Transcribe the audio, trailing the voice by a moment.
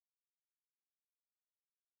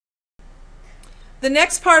The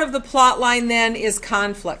next part of the plot line then is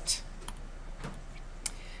conflict.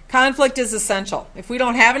 Conflict is essential. If we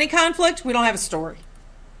don't have any conflict, we don't have a story.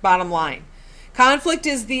 Bottom line. Conflict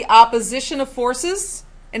is the opposition of forces,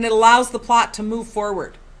 and it allows the plot to move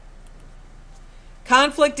forward.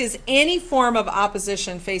 Conflict is any form of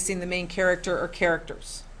opposition facing the main character or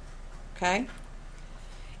characters. Okay?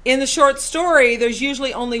 In the short story, there's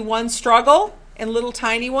usually only one struggle, and little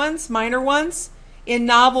tiny ones, minor ones. In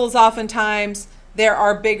novels, oftentimes, there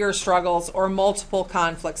are bigger struggles or multiple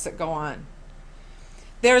conflicts that go on.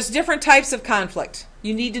 There's different types of conflict.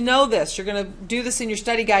 You need to know this. You're going to do this in your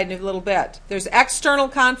study guide in a little bit. There's external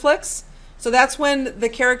conflicts. So that's when the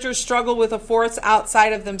characters struggle with a force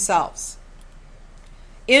outside of themselves.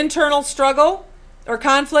 Internal struggle or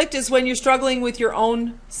conflict is when you're struggling with your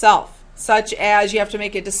own self, such as you have to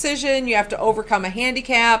make a decision, you have to overcome a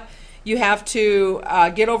handicap, you have to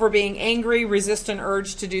get over being angry, resist an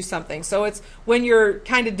urge to do something. So it's when you're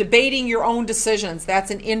kind of debating your own decisions.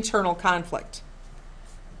 That's an internal conflict.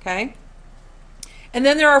 Okay? And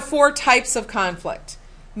then there are 4 types of conflict.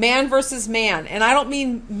 Man versus man. And I don't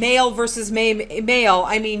mean male versus male.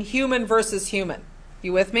 I mean human versus human.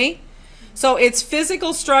 You with me? So it's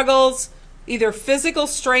physical struggles, either physical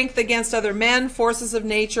strength against other men, forces of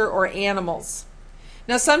nature, or animals.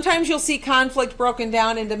 Now sometimes you'll see conflict broken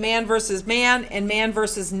down into man versus man and man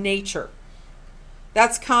versus nature.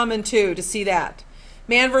 That's common too, to see that.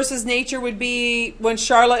 Man versus nature would be when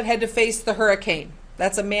Charlotte had to face the hurricane.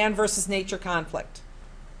 That's a man versus nature conflict.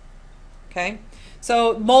 Okay?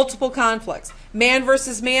 So multiple conflicts. Man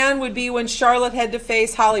versus man would be when Charlotte had to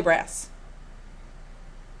face Hollybrass.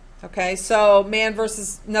 Okay, so man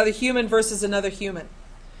versus another human versus another human.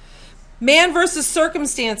 Man versus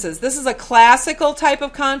circumstances. This is a classical type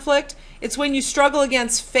of conflict. It's when you struggle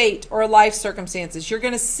against fate or life circumstances. You're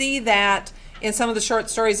going to see that in some of the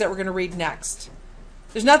short stories that we're going to read next.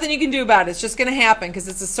 There's nothing you can do about it. It's just going to happen because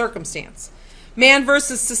it's a circumstance. Man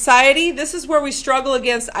versus society. This is where we struggle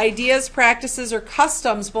against ideas, practices, or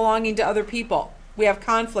customs belonging to other people. We have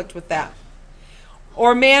conflict with that.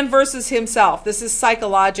 Or man versus himself. This is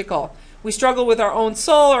psychological. We struggle with our own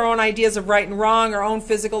soul, our own ideas of right and wrong, our own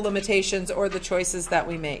physical limitations, or the choices that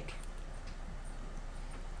we make.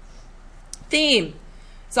 Theme.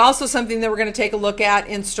 It's also something that we're going to take a look at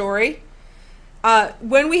in story.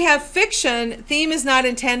 When we have fiction, theme is not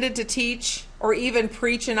intended to teach or even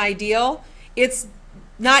preach an ideal. It's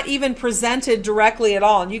not even presented directly at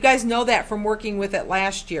all. And you guys know that from working with it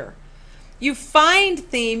last year. You find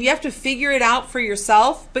theme, you have to figure it out for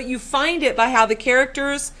yourself, but you find it by how the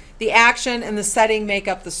characters, the action, and the setting make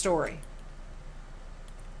up the story.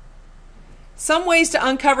 Some ways to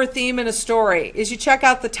uncover theme in a story is you check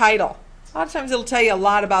out the title. A lot of times it'll tell you a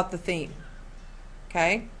lot about the theme.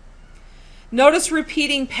 Okay? Notice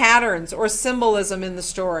repeating patterns or symbolism in the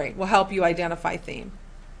story will help you identify theme.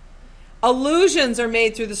 Allusions are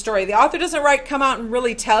made through the story. The author doesn't come out and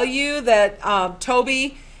really tell you that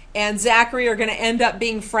Toby and Zachary are going to end up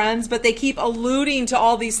being friends, but they keep alluding to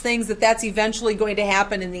all these things that's eventually going to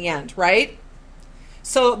happen in the end, right?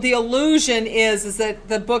 So the allusion is that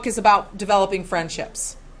the book is about developing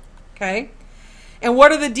friendships. Okay? And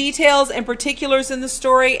what are the details and particulars in the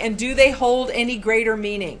story, and do they hold any greater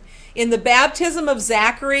meaning? In the baptism of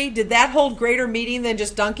Zachary, did that hold greater meaning than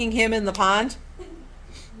just dunking him in the pond?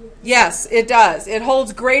 Yes, it does. It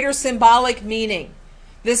holds greater symbolic meaning.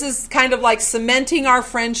 This is kind of like cementing our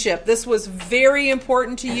friendship. This was very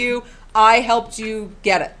important to you. I helped you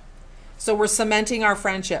get it. So we're cementing our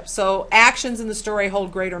friendship. So actions in the story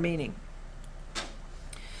hold greater meaning.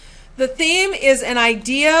 The theme is an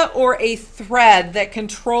idea or a thread that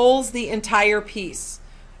controls the entire piece.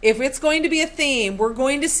 If it's going to be a theme, we're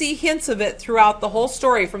going to see hints of it throughout the whole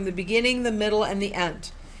story, from the beginning, the middle, and the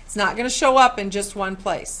end. It's not going to show up in just one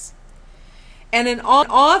place. And an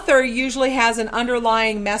author usually has an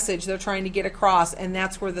underlying message they're trying to get across, and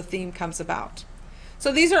that's where the theme comes about.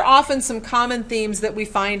 So these are often some common themes that we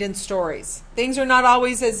find in stories. Things are not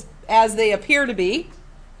always as they appear to be.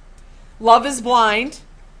 Love is blind.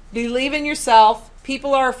 Believe in yourself.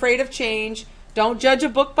 People are afraid of change. Don't judge a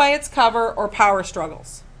book by its cover, or power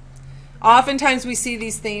struggles. Oftentimes we see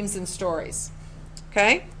these themes in stories.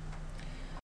 Okay?